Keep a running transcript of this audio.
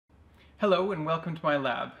Hello and welcome to my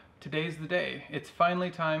lab. Today's the day. It's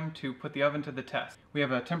finally time to put the oven to the test. We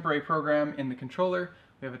have a temporary program in the controller,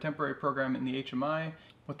 we have a temporary program in the HMI.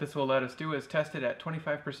 What this will let us do is test it at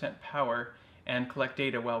 25% power and collect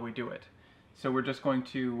data while we do it. So we're just going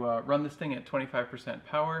to run this thing at 25%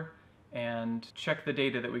 power and check the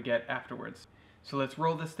data that we get afterwards. So let's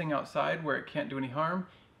roll this thing outside where it can't do any harm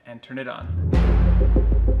and turn it on.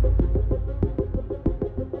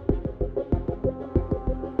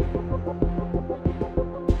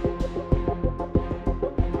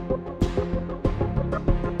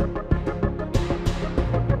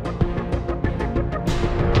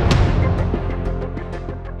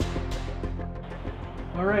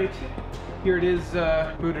 Alright, here it is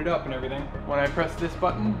booted up and everything. When I press this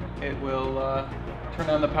button, it will turn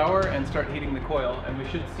on the power and start heating the coil, and we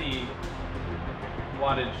should see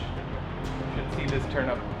wattage. We should see this turn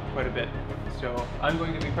up quite a bit. So I'm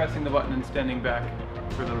going to be pressing the button and standing back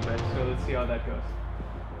for a little bit, so let's see how that goes.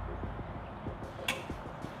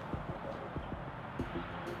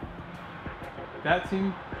 That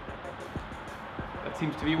seems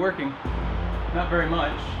to be working. Not very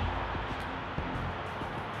much.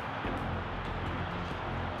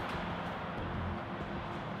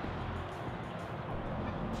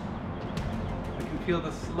 Feel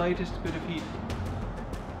the slightest bit of heat.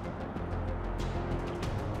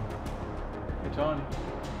 It's on.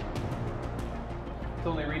 It's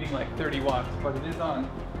only reading like 30 watts, but it is on.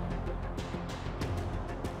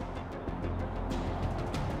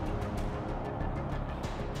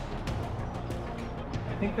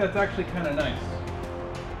 I think that's actually kind of nice.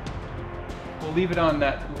 We'll leave it on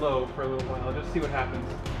that low for a little while, just see what happens.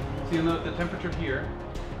 So you'll note the temperature here,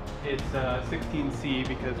 it's 16°C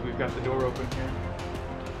because we've got the door open here.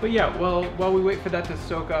 But yeah, well, while we wait for that to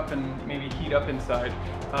soak up and maybe heat up inside,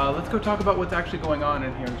 let's go talk about what's actually going on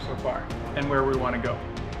in here so far and where we want to go.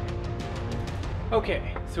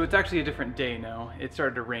 Okay, so it's actually a different day now. It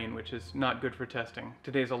started to rain, which is not good for testing.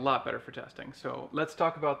 Today's a lot better for testing. So let's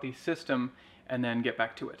talk about the system and then get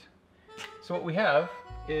back to it. So what we have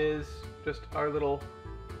is just our little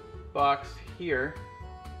box here,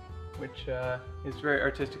 which is very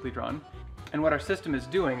artistically drawn. And what our system is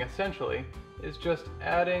doing, essentially, is just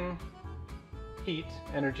adding heat,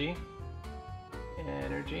 energy,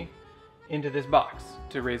 into this box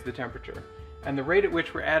to raise the temperature. And the rate at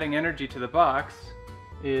which we're adding energy to the box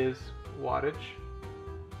is wattage.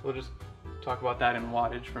 We'll just talk about that in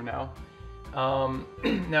wattage from now.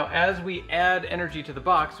 Now, as we add energy to the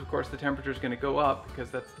box, of course, the temperature is going to go up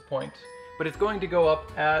because that's the point. But it's going to go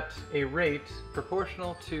up at a rate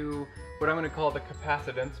proportional to what I'm going to call the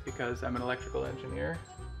capacitance, because I'm an electrical engineer,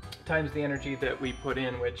 times the energy that we put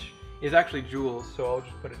in, which is actually joules, so I'll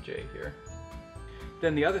just put a J here.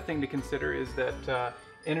 Then the other thing to consider is that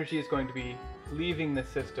energy is going to be leaving the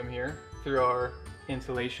system here through our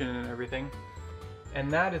insulation and everything,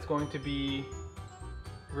 and that is going to be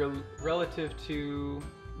relative to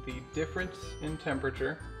the difference in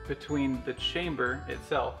temperature between the chamber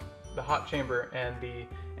itself, the hot chamber, and the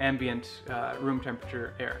ambient room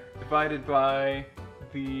temperature air, divided by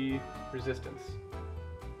the resistance,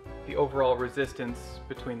 the overall resistance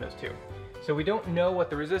between those two. So we don't know what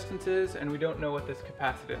the resistance is, and we don't know what this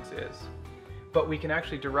capacitance is, but we can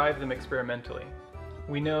actually derive them experimentally.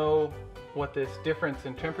 We know what this difference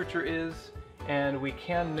in temperature is, and we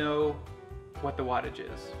can know what the wattage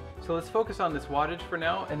is. So let's focus on this wattage for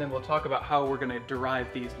now, and then we'll talk about how we're going to derive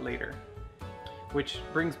these later. Which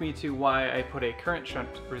brings me to why I put a current shunt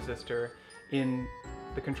resistor in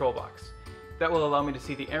the control box. That will allow me to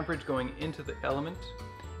see the amperage going into the element,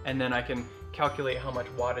 and then I can calculate how much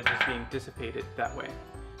wattage is being dissipated that way.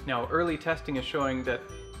 Now, early testing is showing that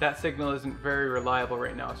that signal isn't very reliable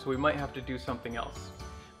right now, so we might have to do something else.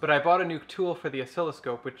 But I bought a new tool for the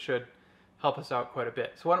oscilloscope, which should help us out quite a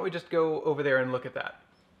bit. So why don't we just go over there and look at that.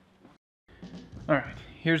 Alright,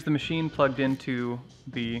 here's the machine plugged into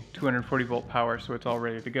the 240 volt power, so it's all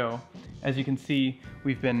ready to go. As you can see,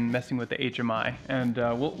 we've been messing with the HMI, and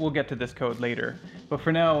we'll get to this code later. But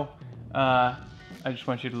for now, I just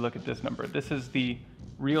want you to look at this number. This is the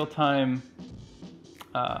real-time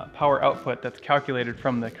power output that's calculated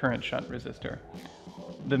from the current shunt resistor.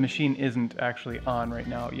 The machine isn't actually on right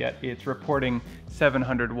now yet. It's reporting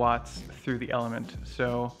 700 watts through the element,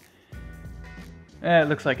 so it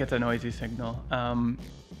looks like it's a noisy signal.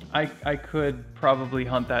 I could probably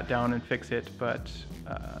hunt that down and fix it, but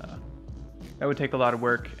that would take a lot of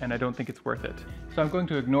work, and I don't think it's worth it. So I'm going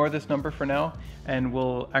to ignore this number for now, and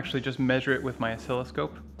we'll actually just measure it with my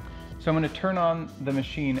oscilloscope. So I'm going to turn on the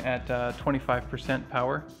machine at 25%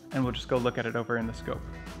 power, and we'll just go look at it over in the scope.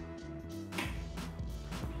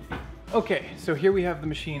 Okay, so here we have the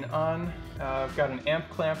machine on. I've got an amp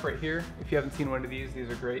clamp right here. If you haven't seen one of these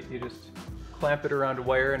are great. You just clamp it around a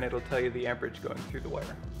wire and it'll tell you the amperage going through the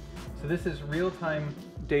wire. So this is real-time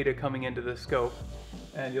data coming into the scope,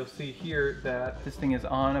 and you'll see here that this thing is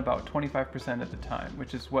on about 25% at the time,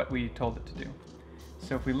 which is what we told it to do.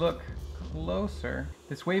 So if we look closer,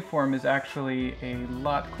 this waveform is actually a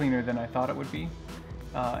lot cleaner than I thought it would be.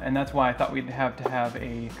 And that's why I thought we'd have to have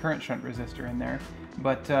a current shunt resistor in there.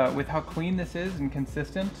 But with how clean this is and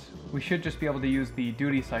consistent, we should just be able to use the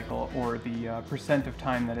duty cycle, or the percent of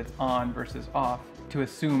time that it's on versus off, to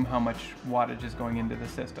assume how much wattage is going into the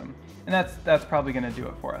system. And that's probably going to do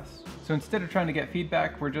it for us. So instead of trying to get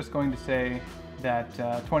feedback, we're just going to say that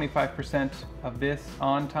 25% of this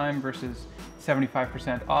on time versus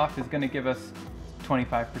 75% off is going to give us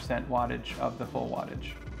 25% wattage of the full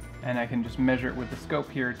wattage. And I can just measure it with the scope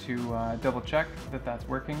here to double check that that's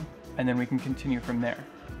working, and then we can continue from there.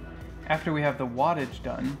 After we have the wattage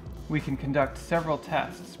done, we can conduct several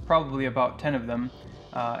tests, probably about 10 of them,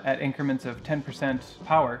 at increments of 10%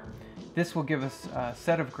 power. This will give us a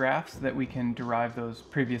set of graphs that we can derive those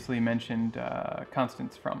previously mentioned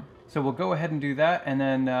constants from. So we'll go ahead and do that, and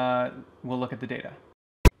then we'll look at the data.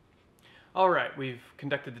 All right, we've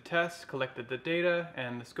conducted the tests, collected the data,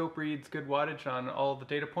 and the scope reads good wattage on all the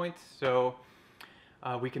data points, so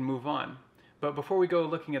we can move on. But before we go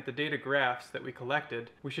looking at the data graphs that we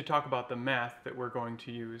collected, we should talk about the math that we're going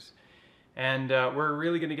to use. And we're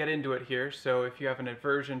really going to get into it here, so if you have an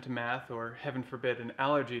aversion to math, or heaven forbid an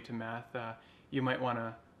allergy to math, you might want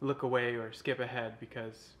to look away or skip ahead,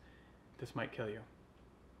 because this might kill you.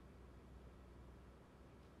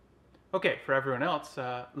 Okay, for everyone else,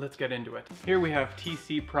 let's get into it. Here we have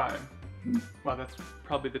TC prime. Wow, that's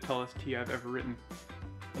probably the tallest T I've ever written.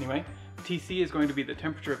 Anyway, TC is going to be the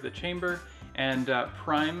temperature of the chamber, and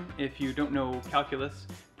prime, if you don't know calculus,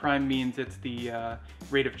 prime means it's the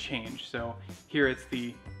rate of change. So here it's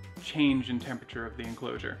the change in temperature of the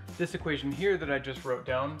enclosure. This equation here that I just wrote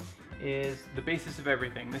down is the basis of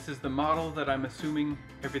everything. This is the model that I'm assuming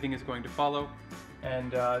everything is going to follow.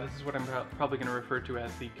 And this is what I'm probably going to refer to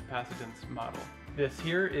as the capacitance model. This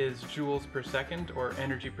here is joules per second, or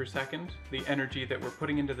energy per second, the energy that we're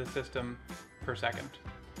putting into the system per second.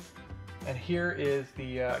 And here is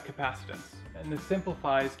the capacitance. And this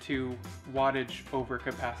simplifies to wattage over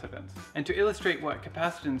capacitance. And to illustrate what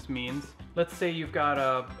capacitance means, let's say you've got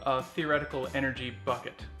a theoretical energy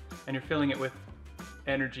bucket, and you're filling it with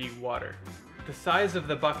energy water. The size of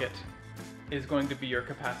the bucket is going to be your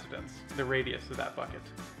capacitance, the radius of that bucket.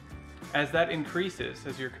 As that increases,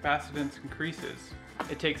 as your capacitance increases,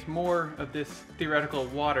 it takes more of this theoretical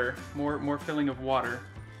water, more filling of water,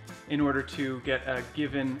 in order to get a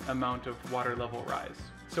given amount of water level rise.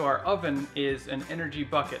 So our oven is an energy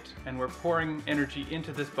bucket, and we're pouring energy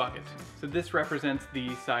into this bucket. So this represents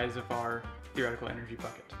the size of our theoretical energy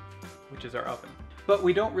bucket, which is our oven. But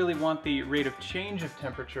we don't really want the rate of change of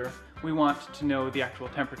temperature. We want to know the actual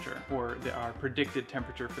temperature, or our predicted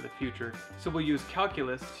temperature for the future. So we'll use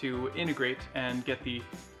calculus to integrate and get the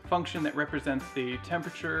function that represents the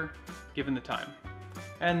temperature given the time.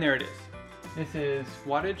 And there it is. This is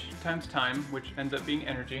wattage times time, which ends up being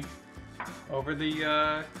energy, over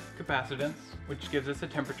the capacitance, which gives us a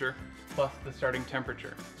temperature, plus the starting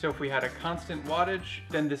temperature. So if we had a constant wattage,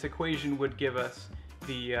 then this equation would give us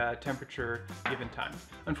the temperature given time.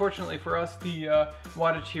 Unfortunately for us, the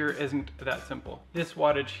wattage here isn't that simple. This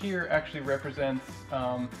wattage here actually represents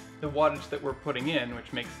the wattage that we're putting in,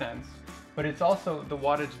 which makes sense, but it's also the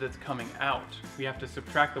wattage that's coming out. We have to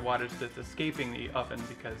subtract the wattage that's escaping the oven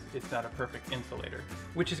because it's not a perfect insulator,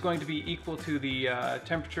 which is going to be equal to the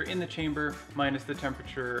temperature in the chamber minus the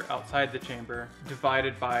temperature outside the chamber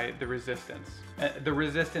divided by the resistance. The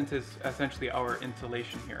resistance is essentially our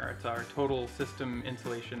insulation here. It's our total system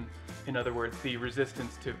insulation. In other words, the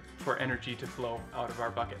resistance for energy to flow out of our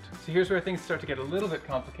bucket. So here's where things start to get a little bit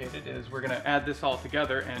complicated, is we're going to add this all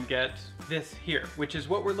together and get this here, which is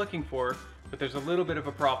what we're looking for, but there's a little bit of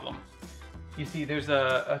a problem. You see, there's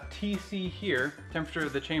a TC here, temperature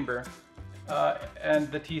of the chamber,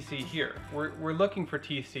 and the TC here. We're looking for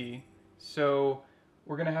TC, so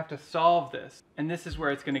we're going to have to solve this. And this is where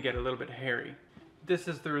it's going to get a little bit hairy. This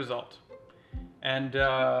is the result. And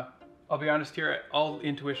I'll be honest here, all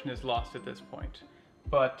intuition is lost at this point.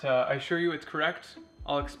 But I assure you it's correct.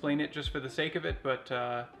 I'll explain it just for the sake of it,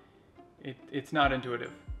 but it's not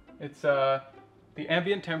intuitive. It's the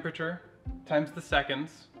ambient temperature times the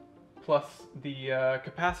seconds, plus the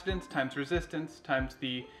capacitance times resistance times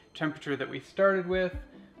the temperature that we started with,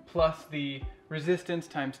 plus the resistance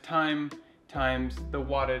times time times the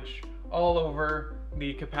wattage, all over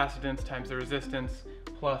the capacitance times the resistance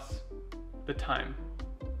plus the time.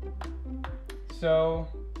 So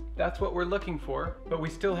that's what we're looking for, but we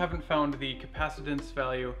still haven't found the capacitance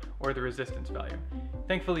value or the resistance value.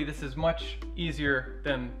 Thankfully, this is much easier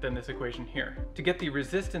than this equation here. To get the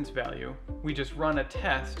resistance value, we just run a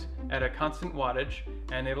test at a constant wattage,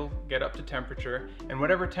 and it'll get up to temperature, and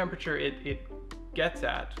whatever temperature it gets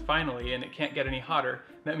at finally, and it can't get any hotter,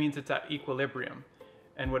 that means it's at equilibrium.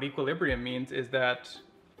 And what equilibrium means is that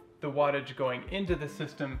the wattage going into the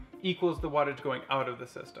system equals the wattage going out of the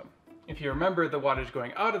system. If you remember, the wattage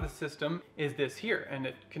going out of the system is this here, and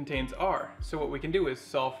it contains R. So what we can do is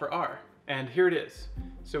solve for R. And here it is.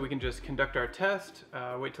 So we can just conduct our test,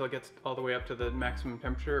 wait till it gets all the way up to the maximum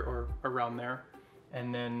temperature or around there,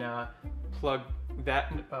 and then plug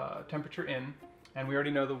that temperature in. And we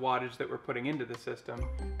already know the wattage that we're putting into the system,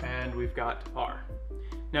 and we've got R.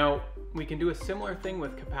 Now, we can do a similar thing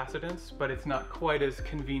with capacitance, but it's not quite as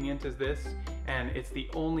convenient as this, and it's the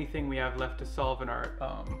only thing we have left to solve in our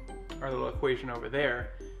little equation over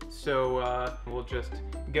there. So we'll just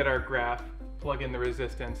get our graph, plug in the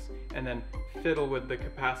resistance, and then fiddle with the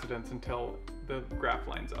capacitance until the graph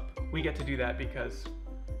lines up. We get to do that because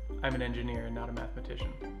I'm an engineer and not a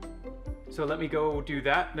mathematician. So let me go do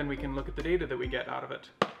that, then we can look at the data that we get out of it.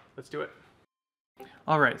 Let's do it.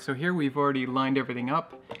 Alright, so here we've already lined everything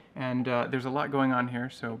up, and there's a lot going on here,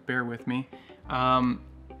 so bear with me.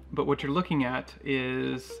 But what you're looking at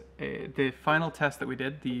is the final test that we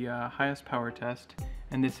did, the highest power test,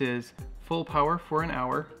 and this is full power for an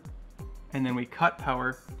hour, and then we cut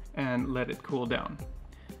power and let it cool down.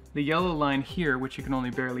 The yellow line here, which you can only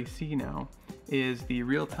barely see now, is the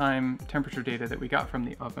real-time temperature data that we got from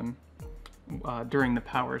the oven during the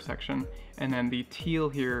power section, and then the teal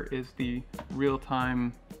here is the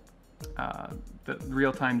real-time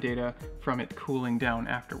data from it cooling down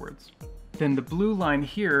afterwards. Then the blue line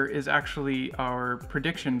here is actually our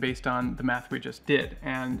prediction based on the math we just did,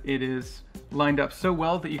 and it is lined up so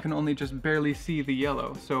well that you can only just barely see the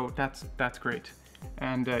yellow, so that's great.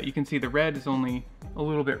 And you can see the red is only a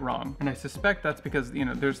little bit wrong, and I suspect that's because, you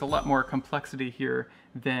know, there's a lot more complexity here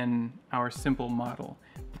than our simple model.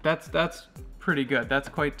 But that's pretty good. That's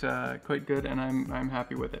quite good, and I'm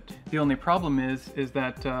happy with it. The only problem is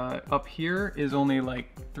that up here is only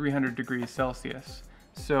like 300 degrees Celsius.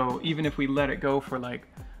 So even if we let it go for like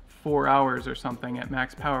 4 hours or something at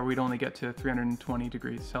max power, we'd only get to 320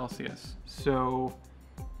 degrees Celsius. So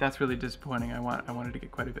that's really disappointing. I wanted to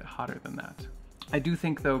get quite a bit hotter than that. I do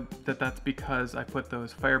think though that that's because I put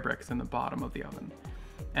those fire bricks in the bottom of the oven.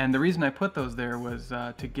 And the reason I put those there was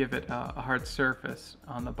to give it a hard surface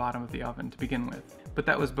on the bottom of the oven to begin with. But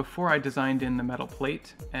that was before I designed in the metal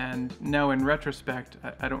plate, and now in retrospect,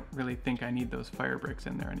 I don't really think I need those fire bricks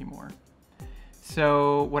in there anymore.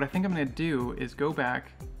 So what I think I'm going to do is go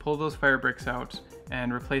back, pull those fire bricks out,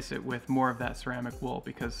 and replace it with more of that ceramic wool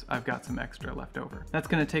because I've got some extra left over. That's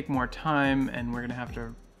going to take more time, and we're going to have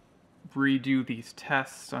to redo these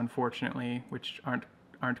tests, unfortunately, which aren't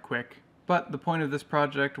quick. But the point of this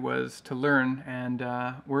project was to learn, and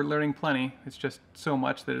we're learning plenty. It's just so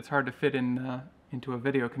much that it's hard to fit in into a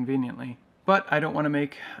video conveniently. But I don't want to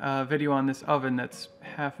make a video on this oven that's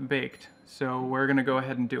half-baked, so we're going to go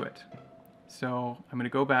ahead and do it. So I'm going to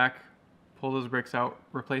go back, pull those bricks out,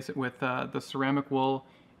 replace it with the ceramic wool,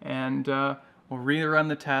 and we'll rerun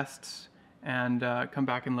the tests and come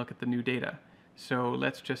back and look at the new data. So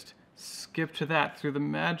let's just skip to that through the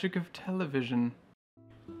magic of television.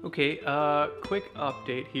 Okay, quick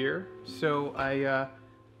update here. So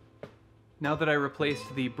now that I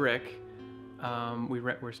replaced the brick,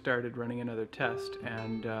 we started running another test,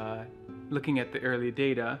 and looking at the early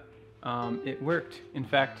data, it worked. In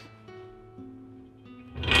fact,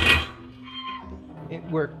 it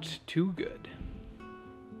worked too good.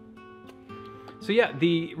 So yeah,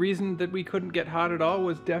 the reason that we couldn't get hot at all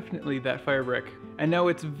was definitely that fire brick. And now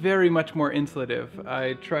it's very much more insulative.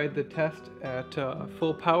 I tried the test at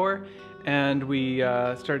full power, and we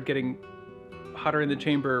started getting hotter in the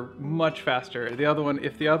chamber much faster. The other one,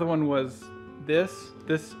 if the other one was this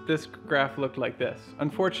graph looked like this.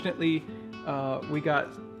 Unfortunately, we got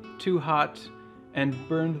too hot and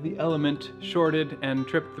burned the element, shorted, and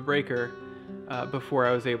tripped the breaker before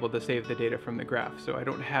I was able to save the data from the graph. So I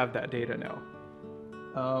don't have that data now.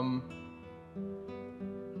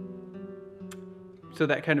 So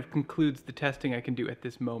that kind of concludes the testing I can do at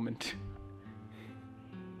this moment.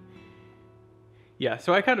 Yeah,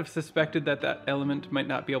 so I kind of suspected that that element might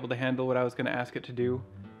not be able to handle what I was going to ask it to do.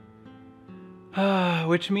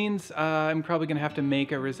 Which means I'm probably going to have to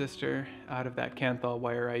make a resistor out of that Kanthal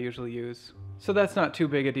wire I usually use. So that's not too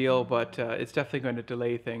big a deal, but it's definitely going to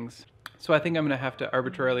delay things. So I think I'm going to have to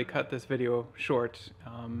arbitrarily cut this video short.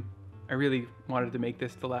 I really wanted to make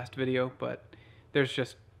this the last video, but there's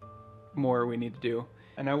just more we need to do.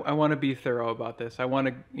 And I want to be thorough about this. I want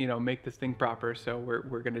to, you know, make this thing proper, so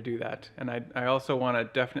we're going to do that. And I also want to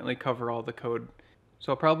definitely cover all the code.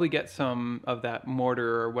 So I'll probably get some of that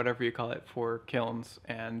mortar or whatever you call it for kilns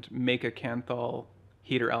and make a Kanthal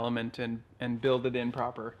heater element and build it in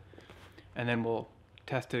proper. And then we'll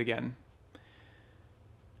test it again.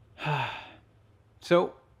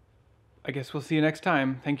 So I guess we'll see you next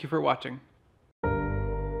time. Thank you for watching.